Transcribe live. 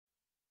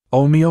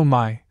Oh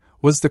my,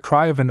 was the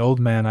cry of an old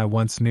man I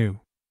once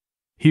knew.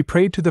 He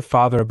prayed to the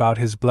Father about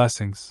his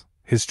blessings,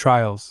 his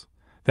trials,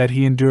 that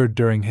he endured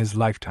during his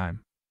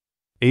lifetime.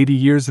 80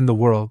 years in the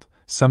world,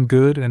 some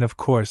good and of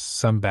course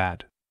some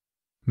bad.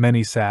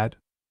 Many sad?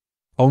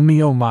 Oh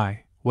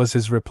my, was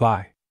his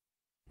reply,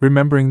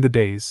 remembering the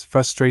days,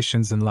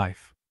 frustrations in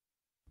life.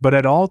 But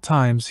at all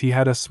times he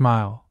had a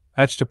smile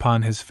etched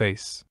upon his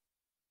face.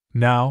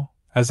 Now,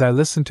 as I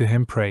listen to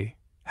him pray,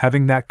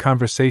 having that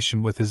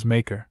conversation with his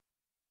Maker,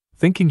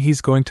 thinking he's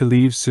going to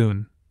leave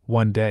soon,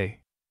 one day.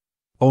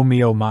 Oh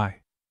my.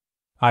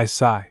 I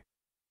sigh.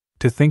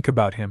 To think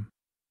about him.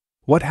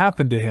 What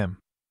happened to him?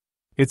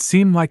 It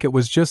seemed like it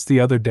was just the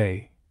other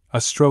day,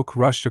 a stroke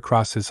rushed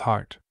across his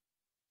heart.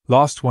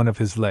 Lost one of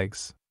his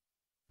legs.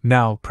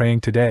 Now, praying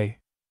today.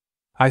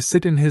 I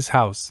sit in his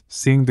house,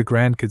 seeing the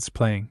grandkids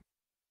playing.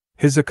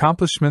 His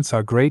accomplishments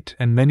are great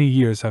and many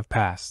years have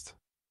passed.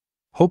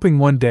 Hoping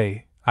one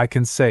day, I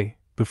can say,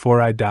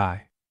 before I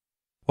die.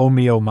 Oh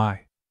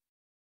my.